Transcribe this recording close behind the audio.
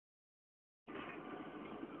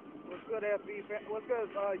good, FB fam? What's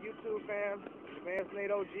good, YouTube fans? Advanced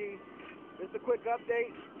Nate OG. Just a quick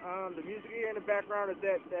update. The music here in the background is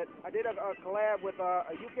that I did a collab with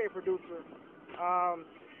a UK producer. I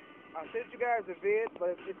sent you guys a vid,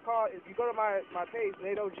 but it's called. If you go to my page,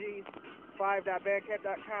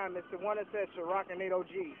 NateOG5.bandcamp.com, it's the one that says cherok and Nate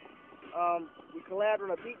OG. We collabed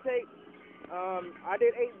on a beat tape. I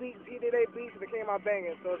did 8 beats, he did 8 beats, and it came out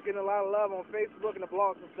banging. So it's getting a lot of love on Facebook and the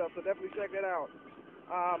blogs and stuff. So definitely check that out.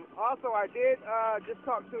 Also, I did just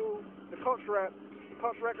talk to the Culture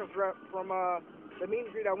Records rep from the meet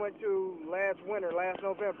and greet I went to last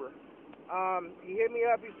November. He hit me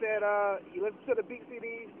up. He said he listened to the beat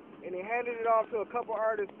CD and he handed it off to a couple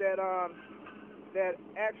artists that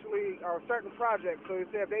actually are certain projects. So he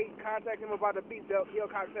said if they contact him about the beats,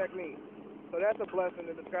 he'll contact me. So that's a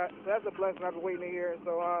blessing in disguise. So that's a blessing I've been waiting to hear.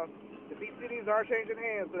 So the beat CDs are changing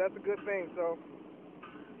hands, so that's a good thing. So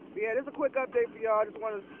yeah, this is a quick update for y'all. I just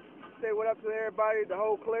want to say what up to everybody, the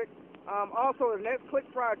whole clique. Also, the next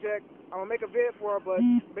clique project, I'm gonna make a vid for it, but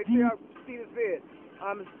make sure y'all see this vid.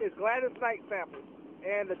 It's Gladys Knight samples,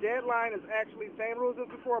 and the deadline is actually same rules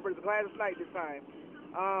as before, but it's Gladys Knight this time.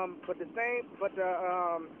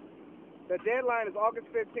 The deadline is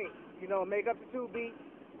August 15th. You know, make up to 2 beats.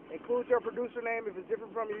 Include your producer name if it's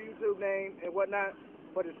different from your YouTube name and whatnot,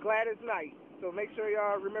 but it's Gladys Knight. So make sure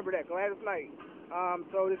y'all remember that, Gladys Knight.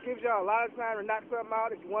 So this gives y'all a lot of time to knock something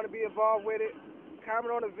out. If you want to be involved with it,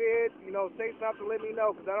 comment on the vid, you know, say something, let me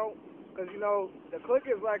know, because you know, the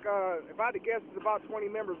clique is like, if I had to guess, it's about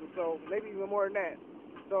 20 members or so, maybe even more than that.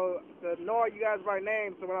 So to know all you guys by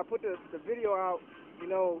name, so when I put the video out,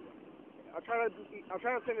 you know, I'm trying to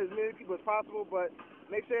send as many people as possible, but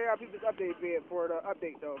make sure y'all keep this update vid for the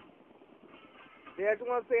update, though. Yeah, I just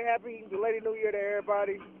want to say happy belated New Year to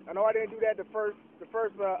everybody. I know I didn't do that the first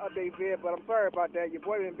update vid, but I'm sorry about that. Your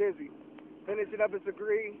boy been busy. Finishing up his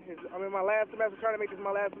degree. I'm in my last semester, trying to make this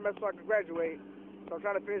my last semester so I can graduate. So I'm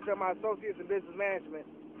trying to finish up my associates in business management.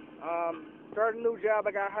 Started a new job.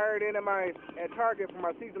 I got hired in at Target for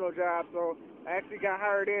my seasonal job, so I actually got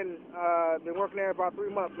hired in. Been working there about 3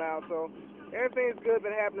 months now, so everything's good,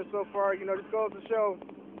 been happening so far. You know, this goes to show,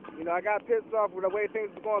 you know, I got pissed off with the way things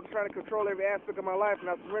were going, trying to control every aspect of my life, and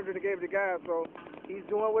I surrendered and gave it to God. So he's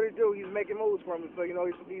doing what he do. He's making moves for me. So, you know,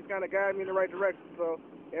 he's kind of guiding me in the right direction. So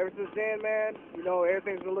ever since then, man, you know,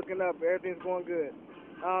 everything's been looking up. Everything's going good.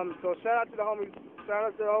 So shout out to the homies. Shout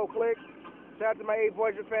out to the whole clique. Shout out to my 8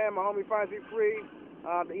 Voyager fan, my homie Fonzie Free,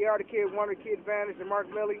 the ER the Kid, Wonder Kid Vanish, and Mark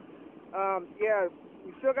Millie. Yeah,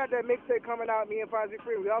 we still got that mixtape coming out, me and Fonzie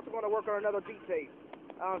Free. We also going to work on another beat tape.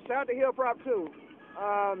 Shout out to Hill Prop too.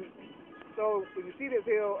 So if you see this,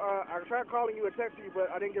 Hill, I tried calling you or texting you,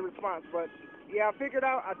 but I didn't get a response. But yeah, I think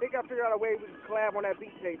I figured out a way we could collab on that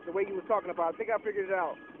beat tape, the way you were talking about. I think I figured it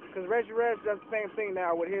out. Because Reggie Reg does the same thing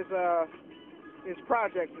now with his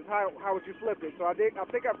projects, is how would you flip it. So I think I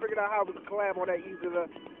figured out how we could collab on that, either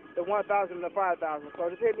the 1,000 and the 5,000. So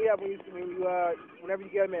just hit me up whenever you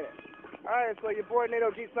get a minute. All right, so your boy Nate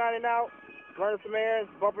OG signing out, running some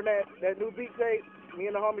errands, bumping that new beat tape. Me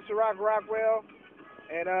and the homie Cherok Rockwell.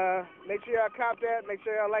 And make sure y'all cop that. Make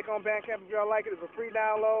sure y'all like on Bandcamp if y'all like it. It's a free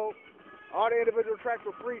download. All the individual tracks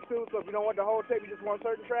are free too, so if you don't want the whole tape, you just want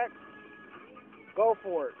certain tracks, go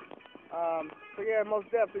for it. So yeah,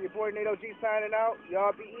 most definitely, your boy Nate OG signing out.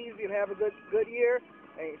 Y'all be easy and have a good year.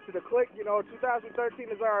 And to the clique, you know,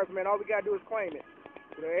 2013 is ours, man. All we gotta do is claim it.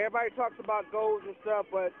 You know, everybody talks about goals and stuff,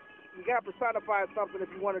 but you gotta personify something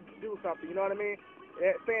if you want to do something. You know what I mean?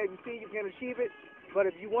 Saying if you see you can achieve it, but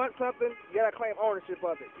if you want something, you gotta claim ownership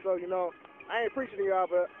of it. So you know, I ain't preaching to y'all,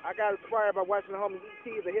 but I got inspired by watching the homie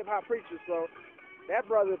E.T., the hip hop preacher. So that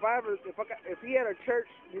brother, if he had a church,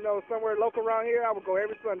 you know, somewhere local around here, I would go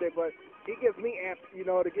every Sunday. But he gives me amps, you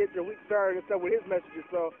know, to get the week started and stuff with his messages.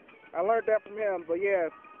 So I learned that from him. But yeah,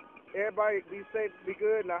 everybody be safe, be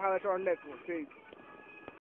good, and I'll holler at y'all on the next one. Peace.